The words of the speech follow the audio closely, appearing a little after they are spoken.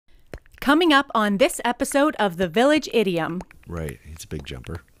Coming up on this episode of the Village Idiom. Right, he's a big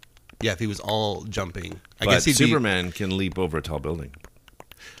jumper. Yeah, if he was all jumping. I guess Superman can leap over a tall building.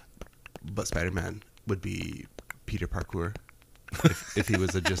 But Spider-Man would be Peter Parkour if he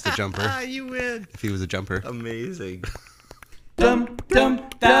was just a jumper. You win. If he was a jumper. Amazing. Dum dum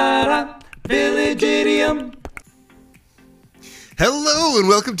da da, Village Idiom. Hello and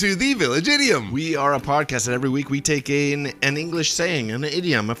welcome to the Village Idiom. We are a podcast that every week we take an English saying, an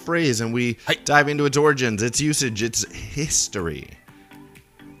idiom, a phrase, and we dive into its origins, its usage, its history.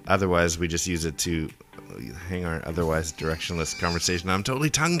 Otherwise, we just use it to hang our otherwise directionless conversation. I'm totally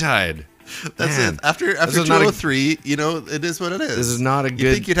tongue-tied. That's it. After 203, it is what it is. This is not a good...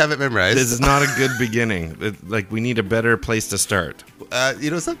 You think you'd have it memorized. This is not a good beginning. We need a better place to start.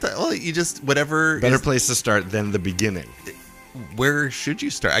 Sometimes, you just, whatever... Better place to start than the beginning. Where should you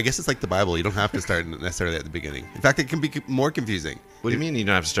start? I guess it's like the Bible. You don't have to start necessarily at the beginning. In fact, it can be more confusing. What do you mean you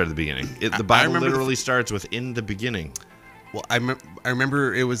don't have to start at the beginning? The Bible literally starts within the beginning. Well, I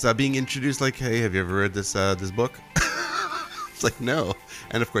remember it was being introduced like, hey, have you ever read this book? It's like, no.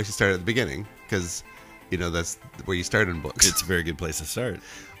 And of course you start at the beginning because, that's where you start in books. It's a very good place to start.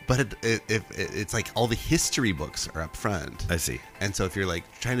 But it's like all the history books are up front. I see. And so if you're like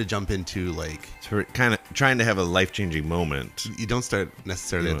trying to jump into kind of trying to have a life-changing moment, you don't start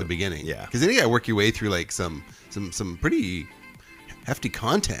necessarily at the beginning. Yeah. Because then you got to work your way through like some pretty hefty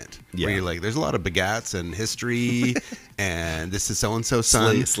content. Yeah. Where you're like, there's a lot of begats and history, and this is so-and-so's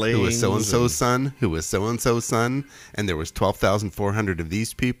son, who was so-and-so's son, who was so-and-so's son, and there was 12,400 of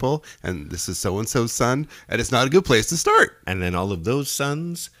these people, and this is so-and-so's son, and it's not a good place to start. And then all of those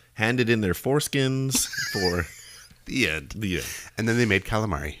sons handed in their foreskins for the end. And then they made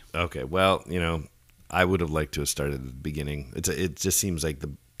calamari. Okay, well, I would have liked to have started at the beginning. It just seems like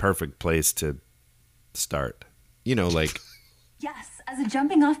the perfect place to start. Yes, as a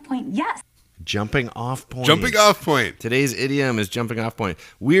jumping off point, yes. Jumping off point. Jumping off point. Today's idiom is jumping off point.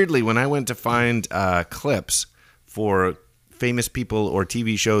 Weirdly, when I went to find clips for famous people or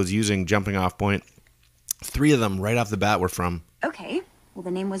TV shows using jumping off point, 3 of them right off the bat were from... Okay, well,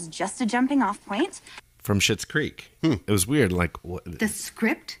 the name was just a jumping off point. From Schitt's Creek. It was weird. Like, what? The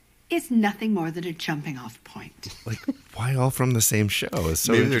script is nothing more than a jumping off point. Like, why all from the same show? It's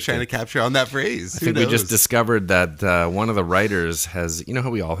so Maybe they're trying to capture on that phrase. I think we just discovered that one of the writers has, how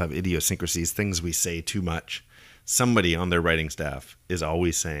we all have idiosyncrasies, things we say too much. Somebody on their writing staff is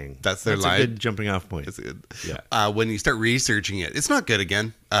always saying that's their line. A good jumping off point. That's good. Yeah. When you start researching it, it's not good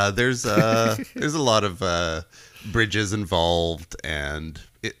again. There's a lot of bridges involved and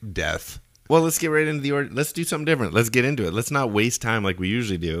death. Well, let's get right into the order. Let's do something different. Let's get into it. Let's not waste time like we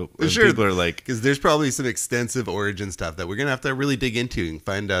usually do. Sure. People are like... Because there's probably some extensive origin stuff that we're going to have to really dig into and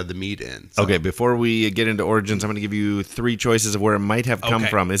find the meat in. So. Okay, before we get into origins, I'm going to give you 3 choices of where it might have come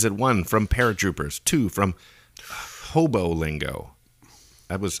from. Is it 1, from paratroopers? 2, from hobo lingo?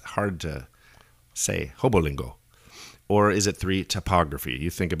 That was hard to say. Hobo lingo. Or is it 3, topography? You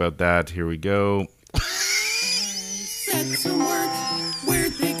think about that. Here we go. Said some words.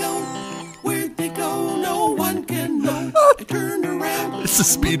 Where'd they go? Where'd they go? No one can know. I turned around. It's a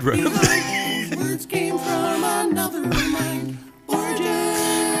speed run. Words came from another mind. Origin.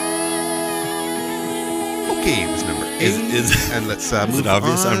 Okay, it was number 8. And let's move Is it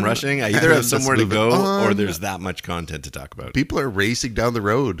obvious on. I'm rushing? I either have somewhere to go on. or there's that much content to talk about. People are racing down the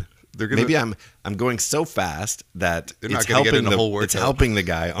road. Maybe I'm going so fast that it's helping it's helping the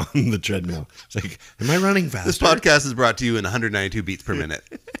guy on the treadmill. It's like, am I running faster? This podcast is brought to you in 192 beats per minute.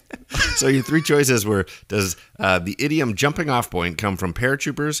 So your 3 choices were: does the idiom jumping off point come from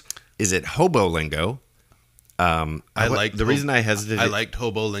paratroopers? Is it hobo lingo? The reason I hesitated. I liked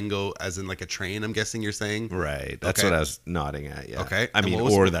hobo lingo as in like a train. I'm guessing you're saying, right? That's what I was nodding at. Yeah. Okay. I mean,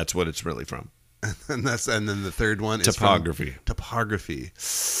 or that's what it's really from. And then the third one is topography. Topography.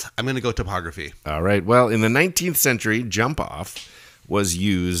 I'm going to go topography. All right. Well, in the 19th century, jump off was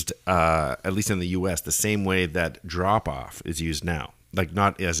used, at least in the U.S., the same way that drop off is used now. Like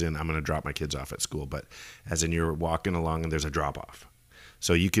not as in I'm going to drop my kids off at school, but as in you're walking along and there's a drop off.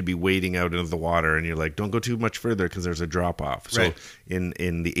 So you could be wading out into the water and you're like, don't go too much further because there's a drop off. Right. So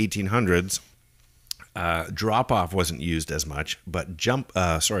in the 1800s. Drop off wasn't used as much, but jump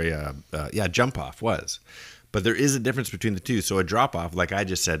off was. But there is a difference between the two. So a drop off, like I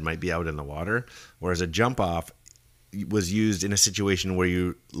just said, might be out in the water, whereas a jump off was used in a situation where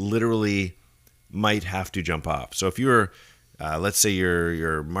you literally might have to jump off. So if you're, let's say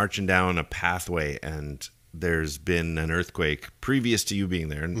you're marching down a pathway and there's been an earthquake previous to you being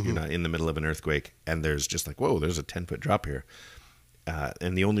there, and you're not in the middle of an earthquake, and there's just like, whoa, there's a 10-foot drop here.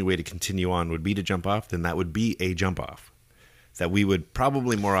 And the only way to continue on would be to jump off, then that would be a jump off. that we would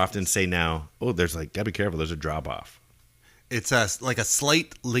probably more often say now, oh, gotta be careful, there's a drop off. It's like a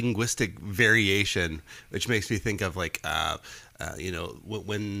slight linguistic variation, which makes me think of like,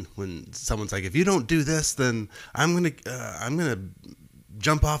 when someone's like, if you don't do this, then I'm gonna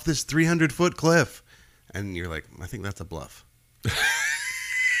jump off this 300-foot cliff, and you're like, I think that's a bluff.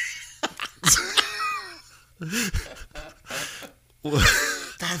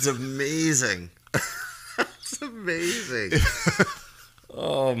 That's amazing. That's amazing.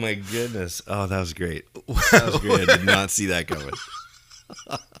 Oh my goodness. Oh, that was great. That was great. I did not see that coming.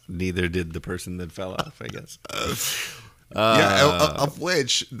 Neither did the person that fell off, I guess. Of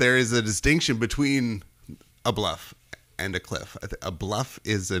which there is a distinction between a bluff and a cliff. A bluff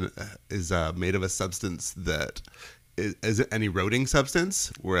is made of a substance that is an eroding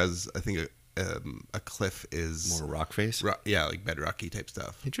substance, whereas I think a cliff is more rock face. Like bedrocky type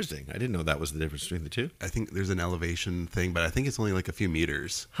stuff. Interesting. I didn't know that was the difference between the two. I think there's an elevation thing, but I think it's only like a few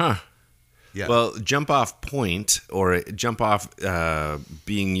meters. Huh. Yeah. Well, Jump.Off.Point, or jump off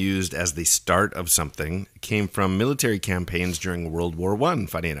being used as the start of something, came from military campaigns during World War I,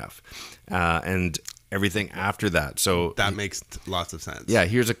 funny enough, and everything after that. So that makes lots of sense. Yeah,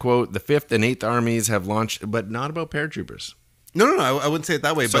 here's a quote. The 5th and 8th Armies have launched, but not about paratroopers. No, I wouldn't say it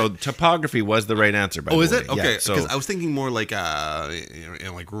that way. So but topography was the right answer. By the way. Is it? Okay, yeah, so because I was thinking more like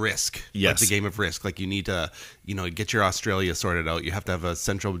like Risk. Yes, like the game of Risk. Like you need to get your Australia sorted out. You have to have a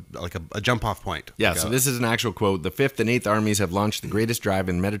central a jump off point. Yeah. So this is an actual quote. The 5th and 8th Armies have launched the greatest drive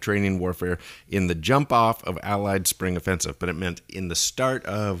in Mediterranean warfare in the jump off of Allied spring offensive, but it meant in the start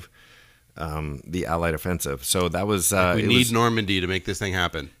of the Allied offensive. So that was we need Normandy to make this thing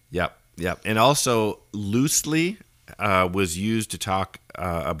happen. Yep, and also loosely. Was used to talk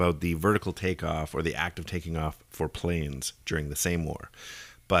about the vertical takeoff or the act of taking off for planes during the same war.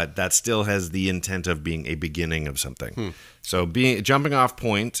 But that still has the intent of being a beginning of something. So jumping off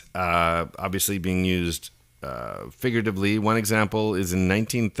point, obviously being used figuratively. One example is in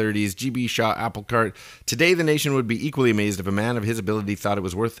 1930s GB Shaw apple cart. Today the nation would be equally amazed if a man of his ability thought it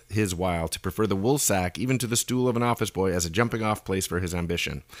was worth his while to prefer the wool sack even to the stool of an office boy as a jumping off place for his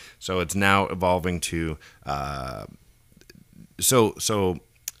ambition. So it's now evolving to so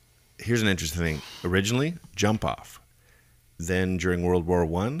here's an interesting thing. Originally, jump off. Then during World War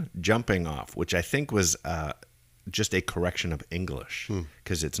I, jumping off, which I think was just a correction of English,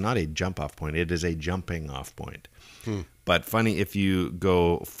 because it's not a jump off point, it is a jumping off point. But funny, if you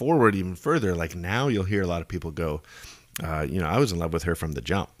go forward even further, like now you'll hear a lot of people go, I was in love with her from the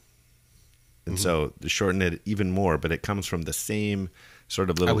jump. And so to shorten it even more, but it comes from the same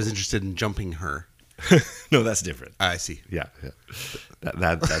sort of little... I was interested in jumping her. No, that's different. I see. Yeah.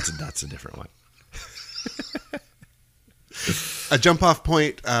 That's a different one. A jump off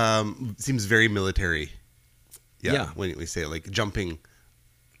point seems very military. Yeah. When we say it, like jumping.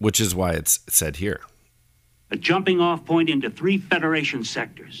 Which is why it's said here. A jumping off point into 3 Federation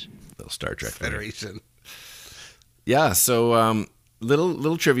sectors. Little Star Trek Federation. Yeah, so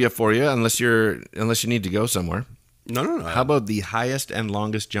little trivia for you, unless you need to go somewhere. No. How about the highest and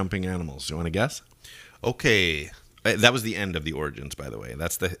longest jumping animals? You want to guess? Okay. That was the end of the origins, by the way.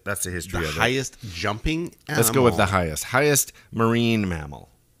 That's the history of it. The highest jumping animal. Let's go with the highest. Highest marine mammal.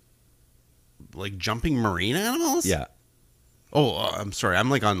 Like jumping marine animals? Yeah. Oh, I'm sorry. I'm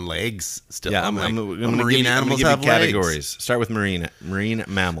like on legs still. Yeah, I'm marine animals give have you categories. Legs. Start with marine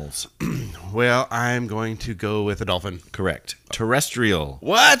mammals. Well, I'm going to go with a dolphin. Correct. Terrestrial.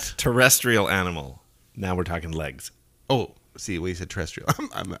 What? Terrestrial animal. Now we're talking legs. Oh, see, when you said terrestrial,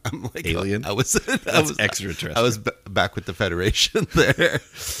 I'm like alien. I was extraterrestrial. I was back with the Federation there.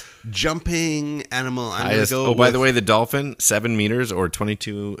 Jumping animal. I'm highest, gonna go by the way, the dolphin, 7 meters or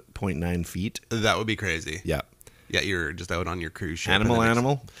 22.9 feet. That would be crazy. Yeah. Yeah, you're just out on your cruise ship.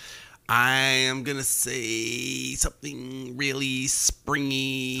 Animal. I am going to say something really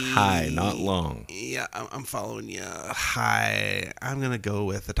springy. High, not long. Yeah, I'm following you. High. I'm going to go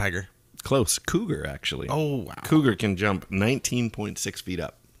with a tiger. Close. Cougar, actually. Oh, wow. Cougar can jump 19.6 feet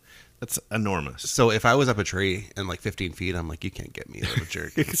up. That's enormous. So if I was up a tree and like 15 feet, I'm like, you can't get me, little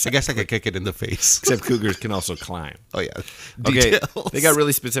jerk. Exactly. I guess I could kick it in the face. Except cougars can also climb. Oh, yeah. Okay, Details. they got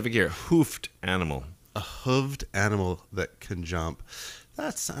really specific here. Hoofed animal. A hooved animal that can jump.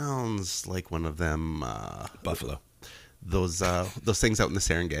 That sounds like one of them. Buffalo. Those things out in the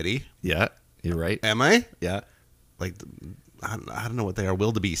Serengeti. Yeah, you're right. Am I? Yeah. Like, I don't know what they are.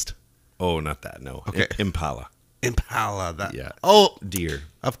 Wildebeest. Oh, not that. No. Okay. Impala. Impala. That. Yeah. Oh, deer.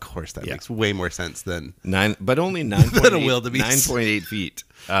 Of course, that makes way more sense than but only 9.8 than a wildebeest. 9.8 feet.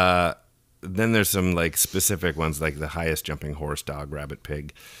 Then there's some like specific ones, like the highest jumping horse, dog, rabbit,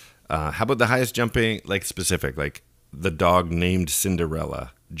 pig. How about the highest jumping, like specific, like the dog named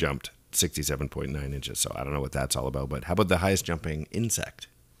Cinderella jumped 67.9 inches. So I don't know what that's all about. But how about the highest jumping insect?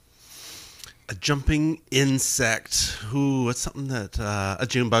 A jumping insect. Ooh, what's something that... a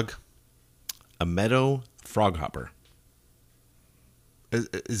June bug. A meadow froghopper.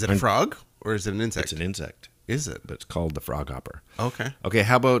 Is it a frog or is it an insect? It's an insect. Is it? But it's called the froghopper. Okay. Okay,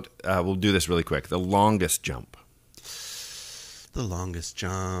 how about... we'll do this really quick. The longest jump. The longest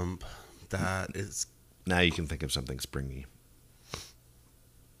jump. That is... Now you can think of something springy.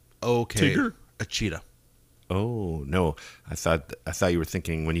 Okay. Tiger? A cheetah. Oh, no. I thought you were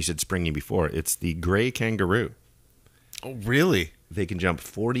thinking when you said springy before. It's the gray kangaroo. Oh, really? They can jump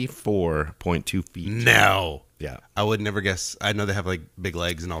 44.2 feet. No. Yeah. I would never guess. I know they have like big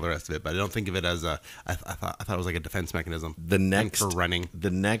legs and all the rest of it, but I don't think of it as a... I thought it was like a defense mechanism. For running. The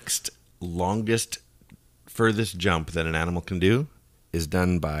next longest, furthest jump that an animal can do is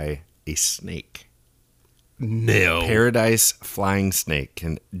done by a snake. No. Paradise flying snake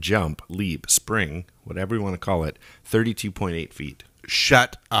can jump, leap, spring, whatever you want to call it, 32.8 feet.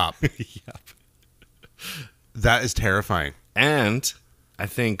 Shut up. Yep. That is terrifying. And I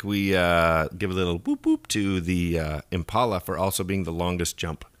think we give a little whoop whoop to the impala for also being the longest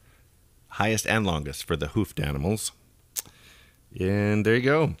jump. Highest and longest for the hoofed animals. And there you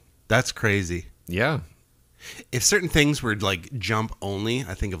go. That's crazy. Yeah. If certain things were like jump only,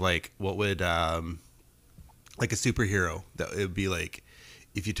 I think of like what would... like a superhero, that it would be like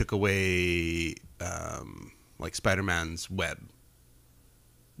if you took away like Spider-Man's web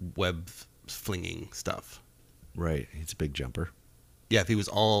flinging stuff. Right. He's a big jumper. Yeah, if he was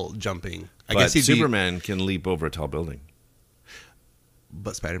all jumping. I But guess he'd Superman can leap over a tall building.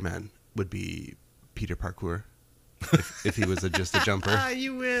 But Spider-Man would be Peter Parkour if he was just a jumper.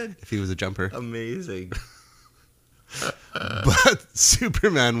 You win. If he was a jumper. Amazing. But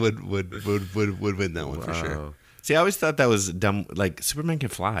Superman would win that one for sure. See, I always thought that was dumb. Like, Superman can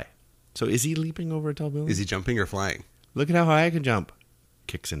fly. So is he leaping over a tall building? Is he jumping or flying? Look at how high I can jump.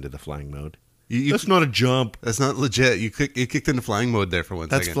 Kicks into the flying mode. That's not a jump. That's not legit. You kicked into flying mode there for 1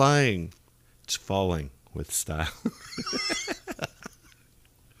 second. That's flying. It's falling with style.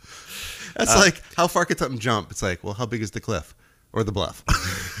 That's like, how far can something jump? It's like, well, how big is the cliff or the bluff?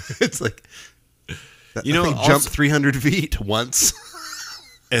 It's like, that thing jumped 300 feet once.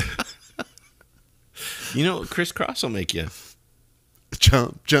 You know, crisscross will make you.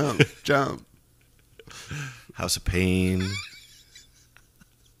 Jump, jump, jump. House of Pain.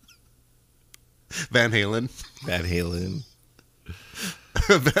 Van Halen. Van Halen.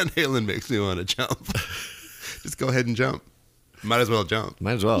 Van Halen makes me want to jump. Just go ahead and jump. Might as well jump.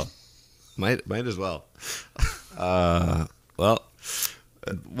 Might as well. Might as well. Well,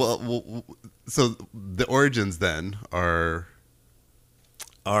 so the origins then are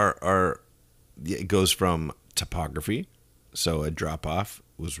it goes from topography. So a drop off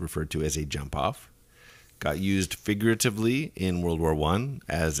was referred to as a jump off. Got used figuratively in World War I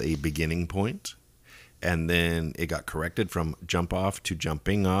as a beginning point. And then it got corrected from jump off to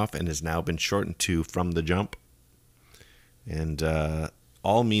jumping off and has now been shortened to from the jump. And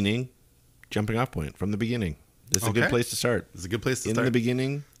all meaning jumping off point from the beginning. This is a good place to start. It's a good place to in start. In the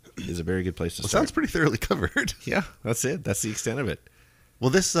beginning is a very good place to start. Sounds pretty thoroughly covered. Yeah, that's it. That's the extent of it. Well,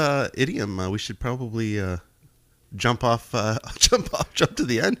 this idiom, we should probably jump to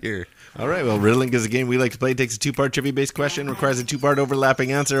the end here. All right. Well, riddling is a game we like to play. It takes a two-part trivia-based question, requires a two-part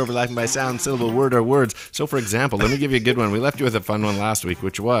overlapping answer, overlapping by sound, syllable, word, or words. So, for example, let me give you a good one. We left you with a fun one last week,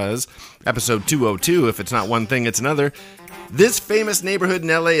 which was episode 202. If it's not one thing, it's another. This famous neighborhood in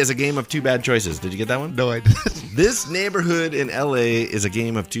L.A. is a game of two bad choices. Did you get that one? No, I didn't. This neighborhood in L.A. is a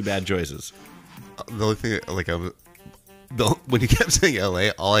game of two bad choices. The only thing, when you kept saying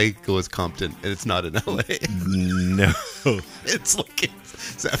L.A., all I go is Compton, and it's not in L.A. No. It's like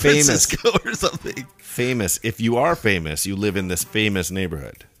San Francisco or something. Famous. If you are famous, you live in this famous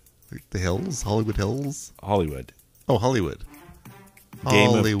neighborhood. Like the Hills? Hollywood Hills? Hollywood. Oh, Hollywood.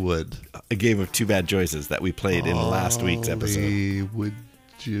 A game of two bad choices that we played in last week's episode. Would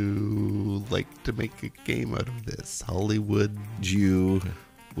you like to make a game out of this? Hollywood would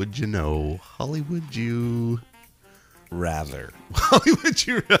you know? Hollywood you rather. Hollywood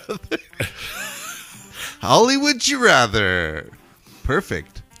you rather. Hollywood you rather.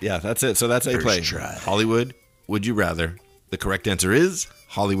 Perfect. Yeah, that's it. So that's how you play. Try. Hollywood would you rather. The correct answer is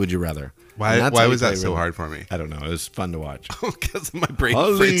Hollywood you rather. Why was that so hard for me? I don't know. It was fun to watch. Because my brain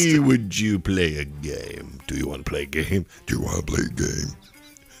Holly, would you play a game? Do you want to play a game? Do you want to play a game?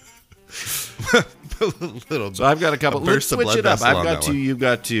 So I've got a couple. Let's switch it up. I've got two. You've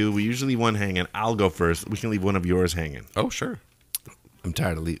got two. We usually leave one hanging. I'll go first. We can leave one of yours hanging. Oh, sure. I'm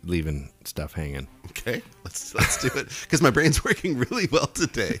tired of leaving stuff hanging. Okay, let's do it because my brain's working really well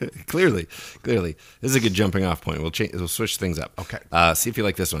today. Clearly. This is a good jumping off point. We'll switch things up. Okay. See if you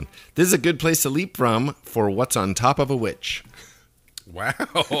like this one. This is a good place to leap from for what's on top of a witch.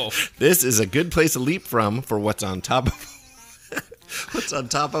 Wow. This is a good place to leap from for what's on top of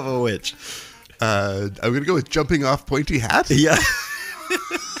a witch. I'm gonna go with jumping off pointy hat. Yeah.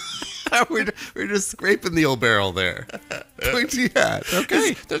 we're just scraping the old barrel there. Pointy hat.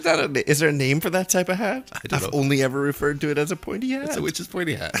 Okay. Is there a name for that type of hat? don't I've know. only ever referred to it as a pointy hat. It's a witch's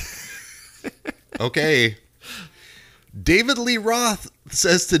pointy hat. Okay. David Lee Roth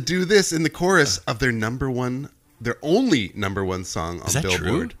says to do this in the chorus of their only number one song on Is that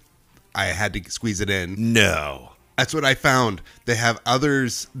Billboard. true? I had to squeeze it in. No. That's what I found. They have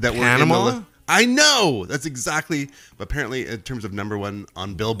others that Panama? were in the I know. That's exactly. But apparently, in terms of number one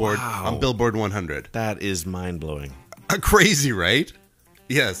on Billboard, Wow. on Billboard 100. That is mind-blowing. Crazy, right?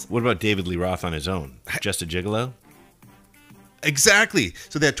 Yes. What about David Lee Roth on his own? Just a Gigolo? Exactly.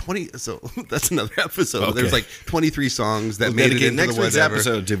 So they had 20. So that's another episode. Okay. There's like 23 songs that made it Dedicate into next the week's whatever.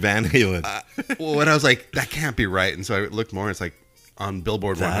 episode to Van Halen. Well, and I was like, that can't be right. And so I looked more. And it's like on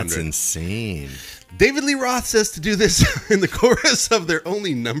Billboard 100. That's insane. David Lee Roth says to do this in the chorus of their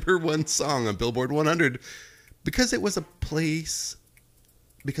only number one song on Billboard 100 because it was a place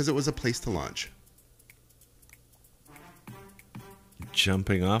to launch.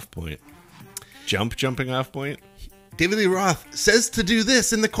 Jumping off point. Jumping off point? David Lee Roth says to do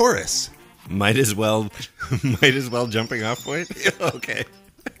this in the chorus. Might as well jumping off point? Okay.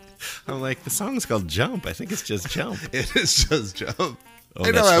 I'm like, the song's called Jump. I think it's just Jump. It is just Jump. Oh, I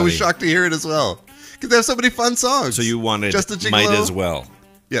know, that's I was funny. shocked to hear it as well. Because they have so many fun songs. So you wanted Just a Gigolo? Might as well.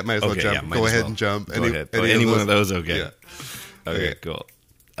 Yeah, might as well Okay, jump. yeah, might Go as ahead well. and jump. Go ahead. Any one of those, okay. Yeah. Okay, cool.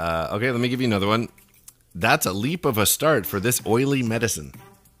 Okay, let me give you another one. That's a leap of a start for this oily medicine.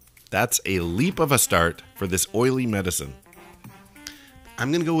 That's a leap of a start for this oily medicine.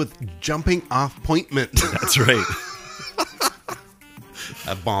 I'm going to go with jumping off appointment. That's right.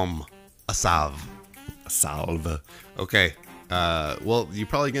 A bomb. A salve. Salve. Okay. Well, you're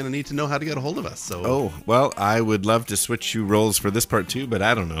probably going to need to know how to get a hold of us. So Oh, well, I would love to switch you roles for this part too, but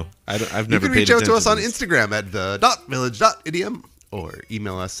I don't know. I've you never can paid reach out to attention us on this. Instagram at the.village.idiom or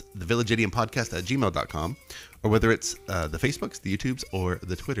email us thevillageidiompodcast@gmail.com or whether it's the Facebooks, the YouTubes, or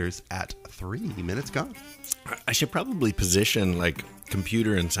the Twitters at 3 Minutes Gone. I should probably position like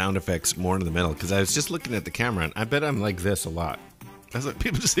computer and sound effects more in the middle because I was just looking at the camera and I bet I'm like this a lot. That's what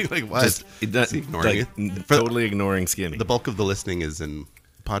people just think like, what? Just Is he ignoring like, it? totally ignoring Skinny. The bulk of the listening is in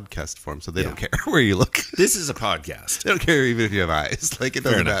podcast form, so they don't care where you look. This is a podcast. They don't care even if you have eyes. Like, it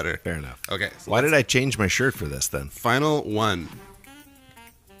doesn't matter. Fair enough. Okay. So Why did I change my shirt for this then? final one.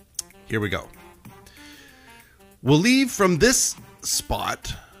 Here we go. We'll leave from this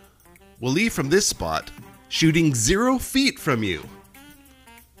spot shooting 0 feet from you.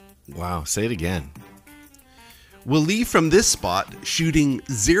 Wow, say it again. We'll leave from this spot shooting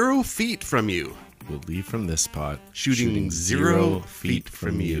 0 feet from you. We'll leave from this spot Shooting 0 feet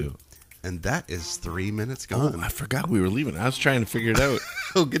from you. And that is 3 minutes Oh, gone. I forgot we were leaving. I was trying to figure it out.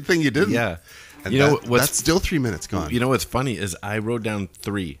 Oh, good thing you didn't. Yeah. And You know that's still 3 minutes gone. You know what's funny is I wrote down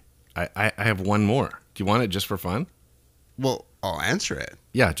 3. I have one more. Do you want it just for fun? Well, I'll answer it.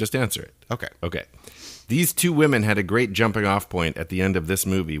 Yeah, just answer it. Okay. Okay. These two women had a great jumping off point at the end of this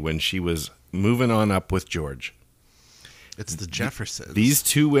movie when she was moving on up with George. It's the Jeffersons. These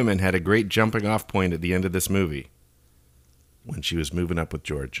two women had a great jumping off point at the end of this movie when she was moving up with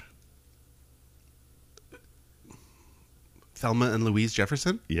George. Thelma and Louise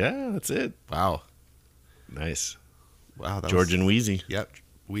Jefferson? Yeah, that's it. Wow. Nice. Wow. George and Wheezy. Yep.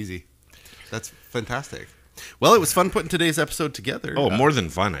 Wheezy. That's fantastic. Well, it was fun putting today's episode together. Oh, more than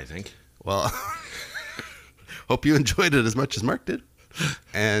fun, I think. Well, hope you enjoyed it as much as Mark did.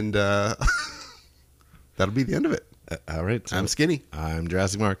 And that'll be the end of it. All right. So I'm Skinny. I'm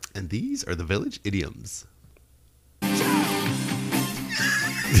Jurassic Mark. And these are the Village Idioms.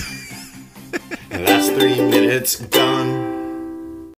 Last 3 minutes gone.